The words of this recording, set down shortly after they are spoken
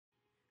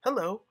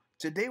Hello,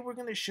 today we're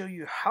going to show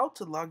you how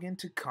to log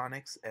into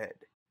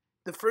ConexED.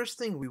 The first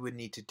thing we would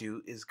need to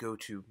do is go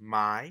to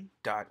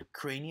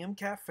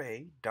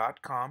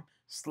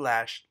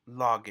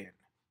my.craniumcafe.com/login.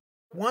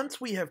 Once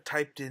we have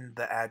typed in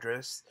the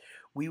address,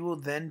 we will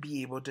then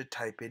be able to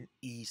type in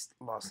East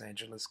Los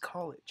Angeles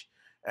College.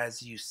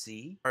 As you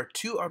see, there are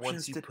two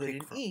options to put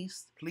in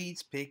East.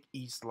 Please pick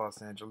East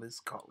Los Angeles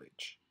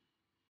College.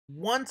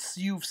 Once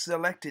you've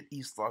selected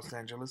East Los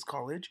Angeles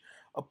College,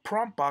 a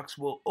prompt box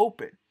will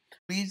open.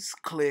 Please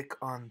click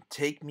on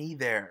Take Me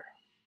There.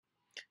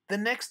 The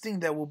next thing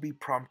that will be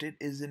prompted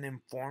is an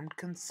informed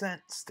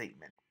consent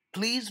statement.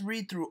 Please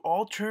read through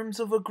all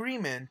terms of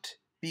agreement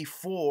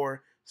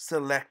before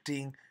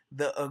selecting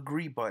the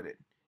Agree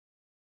button.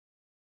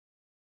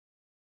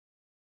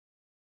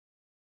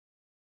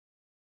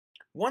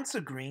 Once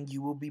agreeing,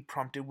 you will be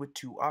prompted with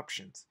two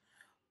options: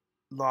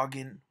 log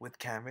in with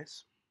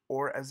Canvas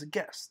or as a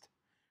guest.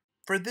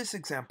 For this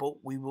example,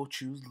 we will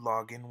choose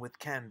Login with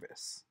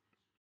Canvas.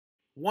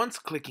 Once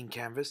clicking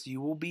Canvas, you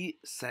will be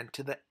sent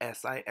to the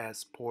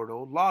SIS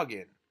portal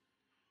login.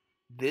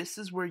 This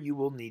is where you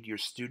will need your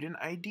student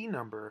ID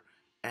number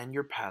and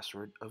your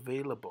password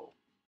available.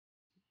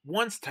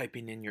 Once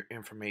typing in your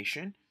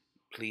information,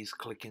 please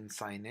click in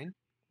Sign In.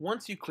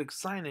 Once you click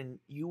Sign In,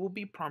 you will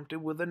be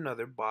prompted with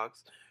another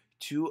box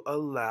to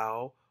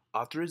allow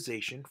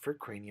authorization for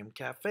Cranium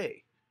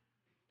Cafe.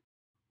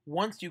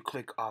 Once you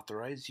click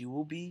Authorize, you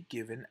will be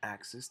given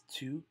access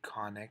to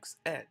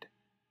ConexED.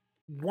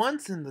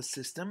 Once in the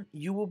system,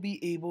 you will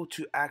be able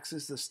to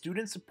access the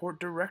student support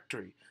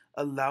directory,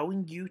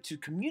 allowing you to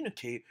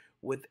communicate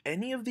with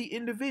any of the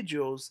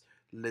individuals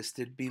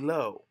listed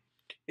below.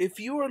 If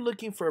you are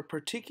looking for a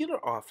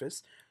particular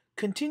office,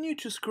 continue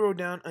to scroll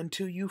down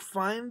until you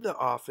find the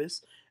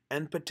office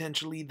and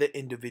potentially the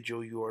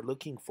individual you are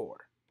looking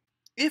for.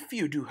 If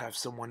you do have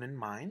someone in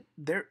mind,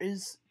 there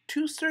is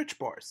two search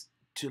bars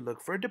to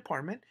look for a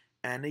department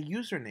and a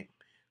username.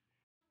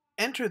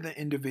 Enter the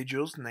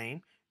individual's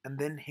name and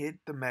then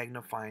hit the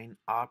magnifying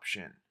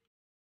option.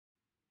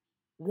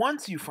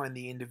 Once you find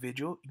the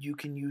individual, you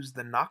can use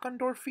the knock on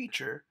door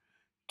feature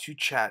to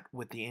chat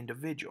with the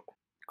individual.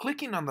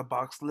 Clicking on the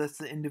box lets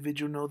the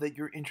individual know that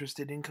you're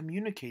interested in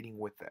communicating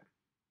with them.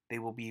 They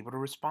will be able to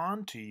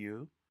respond to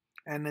you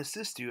and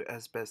assist you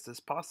as best as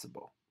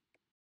possible.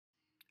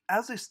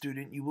 As a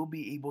student, you will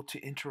be able to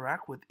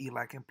interact with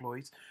ELAC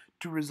employees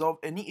to resolve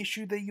any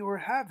issue that you are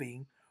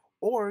having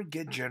or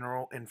get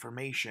general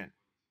information.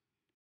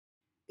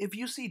 If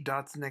you see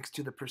dots next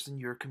to the person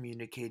you're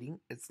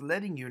communicating, it's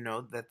letting you know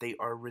that they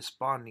are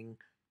responding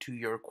to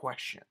your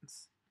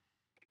questions.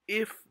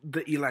 If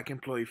the ELAC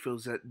employee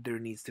feels that there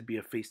needs to be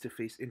a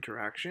face-to-face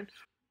interaction,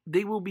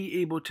 they will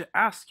be able to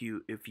ask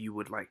you if you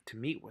would like to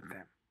meet with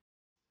them.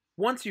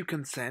 Once you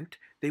consent,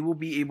 they will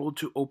be able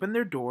to open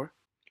their door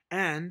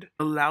and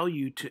allow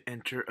you to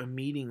enter a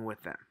meeting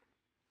with them.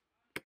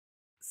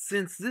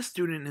 Since this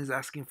student is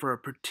asking for a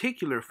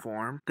particular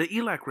form, the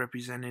ELAC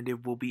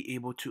representative will be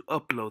able to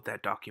upload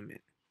that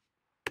document.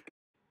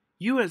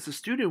 You as a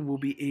student will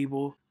be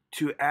able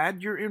to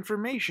add your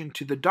information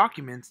to the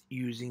documents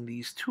using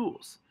these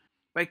tools.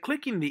 By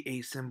clicking the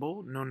A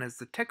symbol, known as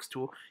the text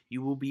tool,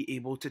 you will be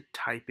able to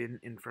type in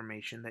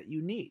information that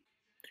you need.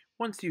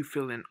 Once you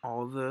fill in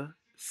all the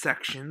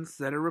sections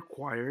that are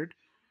required,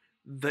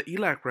 the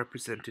ELAC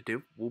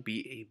representative will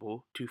be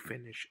able to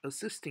finish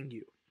assisting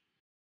you.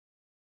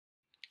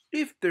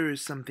 If there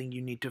is something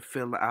you need to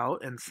fill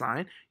out and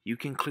sign, you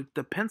can click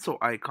the pencil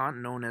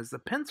icon known as the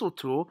pencil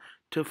tool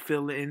to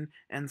fill in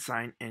and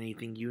sign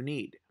anything you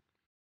need.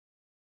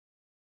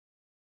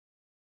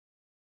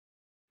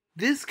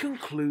 This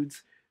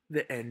concludes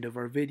the end of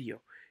our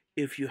video.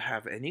 If you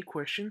have any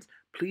questions,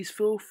 please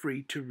feel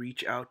free to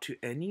reach out to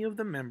any of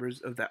the members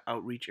of the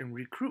Outreach and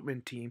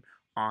Recruitment team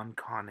on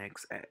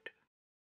ConexED.